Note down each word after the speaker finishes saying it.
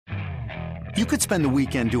You could spend the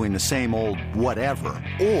weekend doing the same old whatever,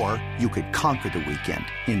 or you could conquer the weekend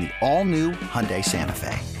in the all-new Hyundai Santa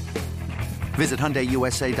Fe. Visit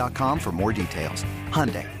HyundaiUSA.com for more details.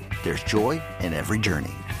 Hyundai, there's joy in every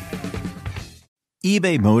journey.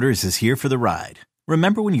 eBay Motors is here for the ride.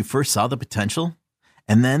 Remember when you first saw the potential?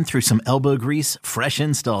 And then through some elbow grease, fresh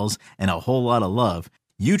installs, and a whole lot of love,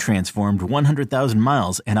 you transformed 100,000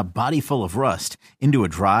 miles and a body full of rust into a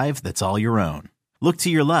drive that's all your own. Look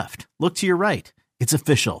to your left. Look to your right. It's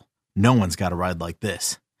official. No one's got a ride like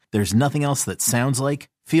this. There's nothing else that sounds like,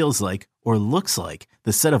 feels like, or looks like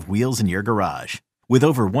the set of wheels in your garage. With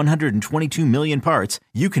over 122 million parts,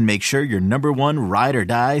 you can make sure your number one ride or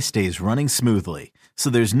die stays running smoothly.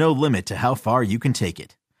 So there's no limit to how far you can take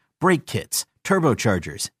it. Brake kits,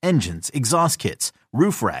 turbochargers, engines, exhaust kits,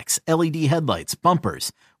 roof racks, LED headlights,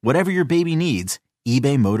 bumpers, whatever your baby needs,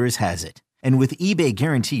 eBay Motors has it. And with eBay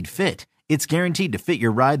Guaranteed Fit, it's guaranteed to fit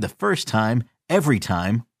your ride the first time, every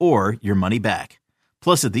time, or your money back.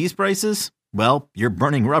 Plus, at these prices, well, you're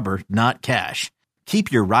burning rubber, not cash. Keep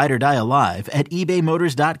your ride or die alive at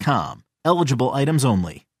ebaymotors.com. Eligible items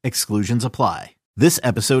only. Exclusions apply. This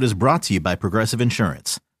episode is brought to you by Progressive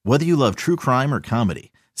Insurance. Whether you love true crime or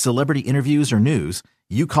comedy, celebrity interviews or news,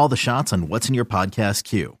 you call the shots on what's in your podcast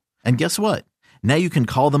queue. And guess what? Now you can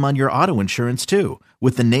call them on your auto insurance too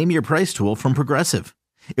with the Name Your Price tool from Progressive.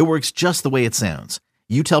 It works just the way it sounds.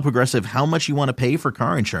 You tell Progressive how much you want to pay for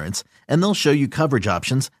car insurance, and they'll show you coverage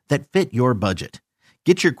options that fit your budget.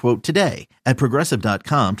 Get your quote today at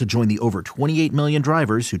Progressive.com to join the over 28 million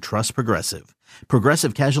drivers who trust Progressive.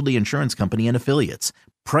 Progressive Casualty Insurance Company and Affiliates.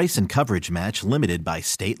 Price and coverage match limited by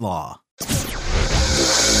state law.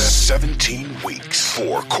 17 weeks,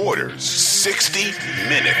 4 quarters, 60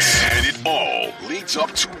 minutes, and it all leads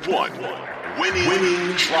up to one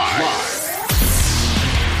winning drive.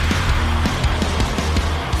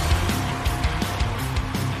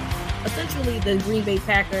 Essentially, the Green Bay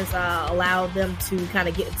Packers allowed them to kind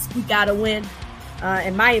of squeak out a win,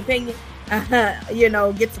 in my opinion,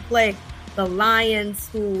 get to play the Lions,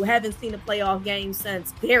 who haven't seen a playoff game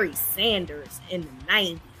since Barry Sanders in the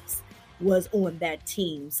 90s was on that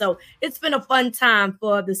team. So it's been a fun time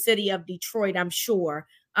for the city of Detroit, I'm sure.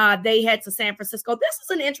 They head to San Francisco. This is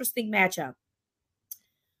an interesting matchup.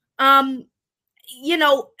 The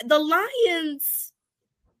Lions,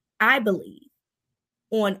 I believe,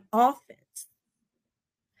 on offense,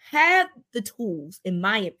 have the tools, in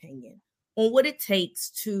my opinion, on what it takes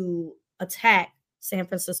to attack San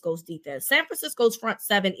Francisco's defense. San Francisco's front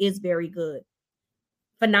seven is very good,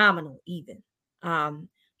 phenomenal even.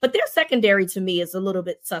 But their secondary to me is a little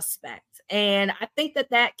bit suspect. And I think that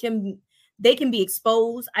they can be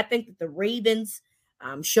exposed. I think that the Ravens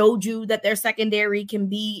showed you that their secondary can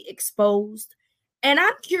be exposed. And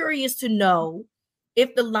I'm curious to know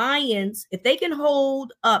if the Lions, if they can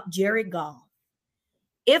hold up Jared Goff,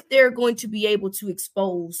 if they're going to be able to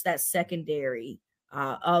expose that secondary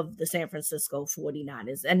of the San Francisco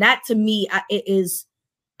 49ers. And that, to me,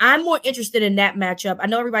 I'm more interested in that matchup. I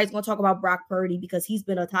know everybody's going to talk about Brock Purdy because he's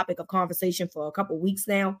been a topic of conversation for a couple weeks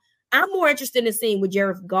now. I'm more interested in seeing what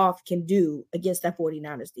Jared Goff can do against that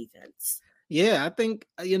 49ers defense. Yeah, I think,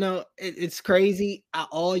 it's crazy.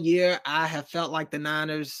 All year, I have felt like the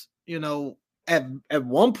Niners, at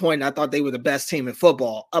one point, I thought they were the best team in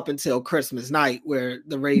football up until Christmas night, where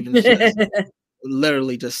the Ravens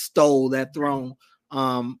literally just stole that throne.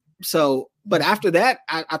 But after that,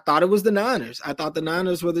 I thought it was the Niners. I thought the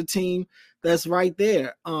Niners were the team that's right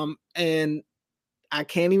there. And I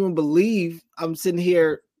can't even believe I'm sitting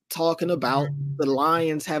here talking about the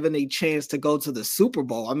Lions having a chance to go to the Super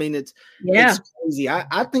Bowl. I mean, it's crazy.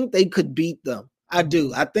 I think they could beat them. I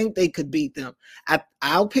do. I think they could beat them.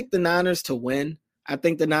 I'll pick the Niners to win. I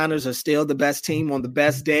think the Niners are still the best team on the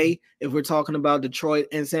best day. If we're talking about Detroit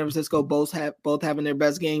and San Francisco both having their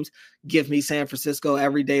best games, give me San Francisco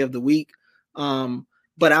every day of the week.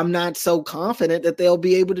 But I'm not so confident that they'll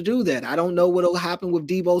be able to do that. I don't know what will happen with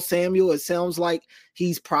Deebo Samuel. It sounds like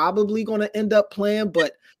he's probably going to end up playing,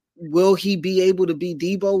 but will he be able to be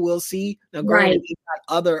Deebo? We'll see. Now, granted, he's got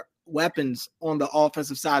other weapons on the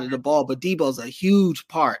offensive side of the ball, but Deebo's a huge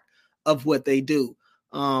part of what they do.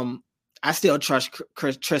 I still trust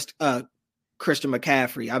Christian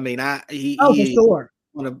McCaffrey. I mean, he's sure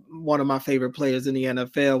one of my favorite players in the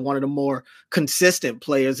NFL, one of the more consistent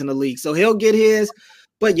players in the league. So he'll get his.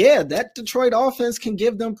 But yeah, that Detroit offense can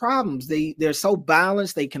give them problems. They're so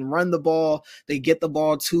balanced. They can run the ball. They get the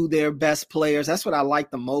ball to their best players. That's what I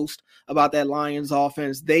like the most about that Lions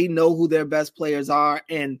offense. They know who their best players are,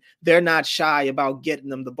 and they're not shy about getting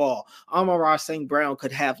them the ball. Amon-Ra St. Brown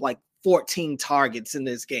could have like 14 targets in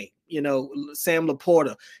this game. Sam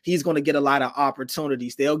Laporta, he's going to get a lot of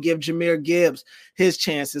opportunities. They'll give Jahmyr Gibbs his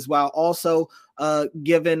chances while also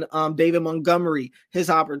giving David Montgomery his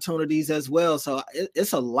opportunities as well. So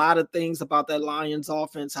it's a lot of things about that Lions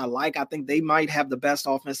offense I think they might have the best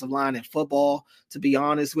offensive line in football, to be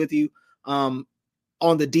honest with you. On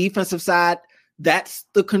the defensive side, that's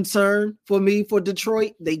the concern for me for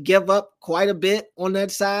Detroit. They give up quite a bit on that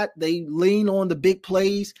side. They lean on the big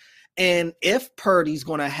plays. And if Purdy's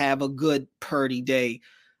going to have a good Purdy day,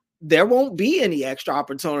 there won't be any extra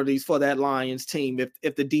opportunities for that Lions team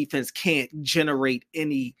if the defense can't generate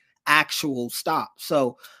any actual stops.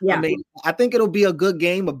 So, yeah. I mean, I think it'll be a good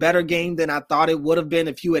game, a better game than I thought it would have been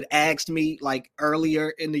if you had asked me like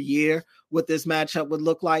earlier in the year what this matchup would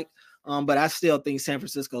look like. But I still think San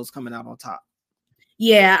Francisco's coming out on top.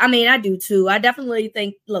 Yeah, I mean, I do too. I definitely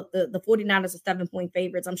think, look, the 49ers are 7-point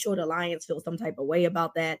favorites. I'm sure the Lions feel some type of way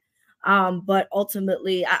about that. But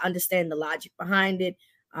ultimately, I understand the logic behind it.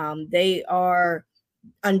 They are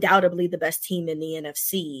undoubtedly the best team in the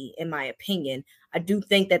NFC, in my opinion. I do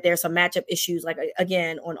think that there's some matchup issues, like,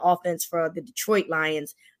 again, on offense for the Detroit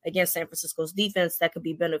Lions against San Francisco's defense that could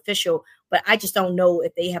be beneficial. But I just don't know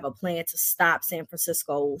if they have a plan to stop San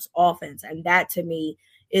Francisco's offense. And that, to me,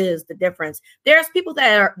 is the difference. There's people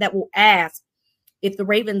that will ask, if the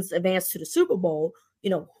Ravens advance to the Super Bowl,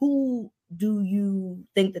 who do you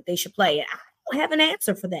think that they should play? And I don't have an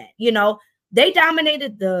answer for that. They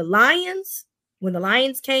dominated the Lions when the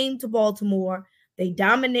Lions came to Baltimore. They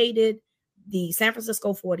dominated the San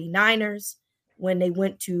Francisco 49ers when they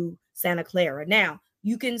went to Santa Clara. Now,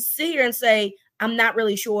 you can sit here and say, I'm not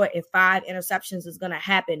really sure if 5 interceptions is going to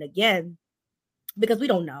happen again, because we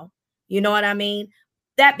don't know. You know what I mean?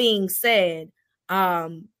 That being said,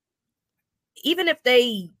 even if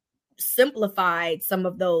they simplified some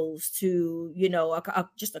of those to,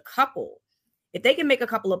 just a couple, if they can make a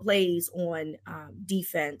couple of plays on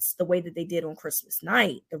defense the way that they did on Christmas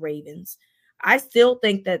night, the Ravens, I still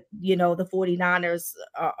think that, the 49ers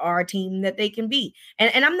are a team that they can beat.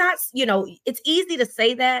 And I'm not, it's easy to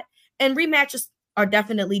say that, and rematches are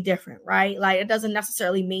definitely different, right? Like, it doesn't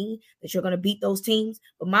necessarily mean that you're going to beat those teams.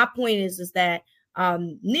 But my point is that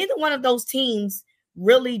neither one of those teams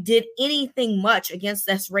really did anything much against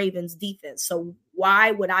this Ravens defense. So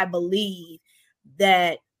why would I believe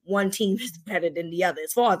that one team is better than the other?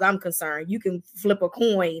 As far as I'm concerned, you can flip a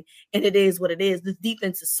coin and it is what it is. This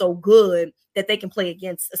defense is so good that they can play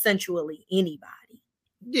against essentially anybody.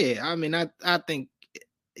 Yeah, I mean, I think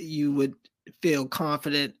you would feel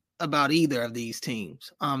confident about either of these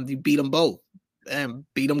teams. You beat them both and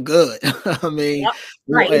beat them good. I mean, yep.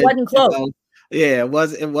 Right. It wasn't close. Yeah, it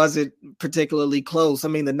wasn't particularly close. I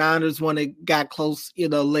mean, the Niners, when it got close,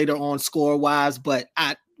 later on score wise, but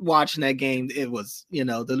watching that game, it was,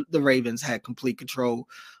 the Ravens had complete control.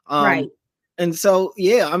 Right. And so,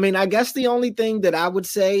 yeah, I mean, I guess the only thing that I would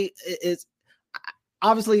say is,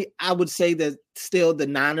 obviously, I would say that still the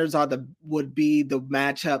Niners would be the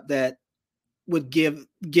matchup that would give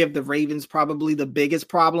the Ravens probably the biggest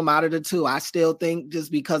problem out of the two. I still think, just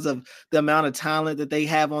because of the amount of talent that they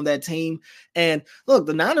have on that team. And look,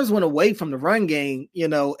 the Niners went away from the run game,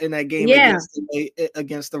 in that game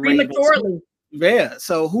against the Ravens. Yeah.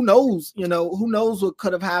 So who knows, what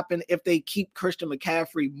could have happened if they keep Christian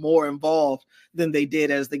McCaffrey more involved than they did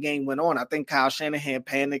as the game went on. I think Kyle Shanahan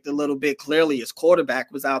panicked a little bit. Clearly his quarterback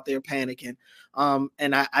was out there panicking.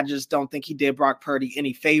 And I just don't think he did Brock Purdy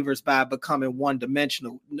any favors by becoming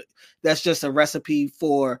one-dimensional. That's just a recipe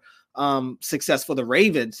for success for the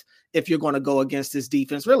Ravens. If you're going to go against this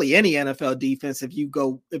defense, really any NFL defense, if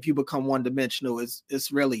you become one-dimensional,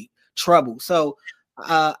 it's really trouble. So,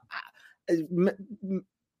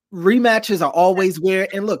 rematches are always weird.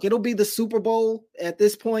 And look, it'll be the Super Bowl at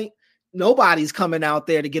this point. Nobody's coming out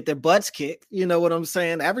there to get their butts kicked. You know what I'm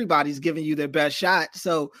saying? Everybody's giving you their best shot.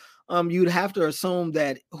 So you'd have to assume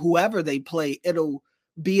that whoever they play, it'll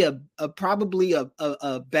be probably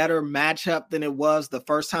a better matchup than it was the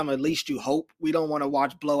first time. At least you hope. We don't want to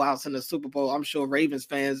watch blowouts in the Super Bowl. I'm sure Ravens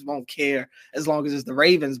fans won't care as long as it's the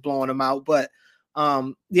Ravens blowing them out. But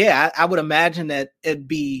I would imagine that it'd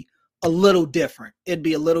be a little different. It'd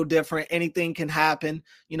be a little different. Anything can happen.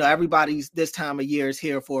 Everybody's this time of year is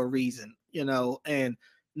here for a reason, and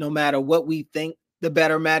no matter what we think the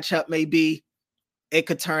better matchup may be, it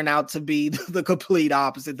could turn out to be the complete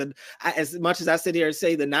opposite. As much as I sit here and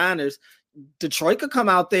say the Niners, Detroit could come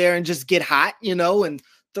out there and just get hot, and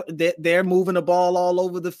they're moving the ball all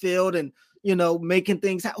over the field and, making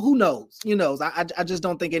things happen. Who knows? I just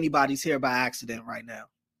don't think anybody's here by accident right now.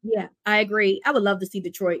 Yeah, I agree. I would love to see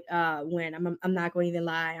Detroit win. I'm not going to even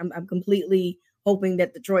lie. I'm completely hoping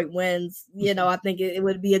that Detroit wins. I think it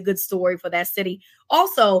would be a good story for that city.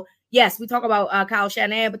 Also, yes, we talk about Kyle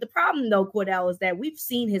Shanahan, but the problem, though, Cordell, is that we've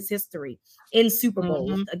seen his history in Super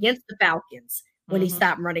Bowls against the Falcons when he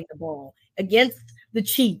stopped running the ball, against the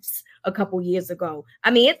Chiefs a couple years ago.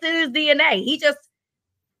 I mean, it's in his DNA. He just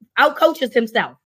outcoaches himself.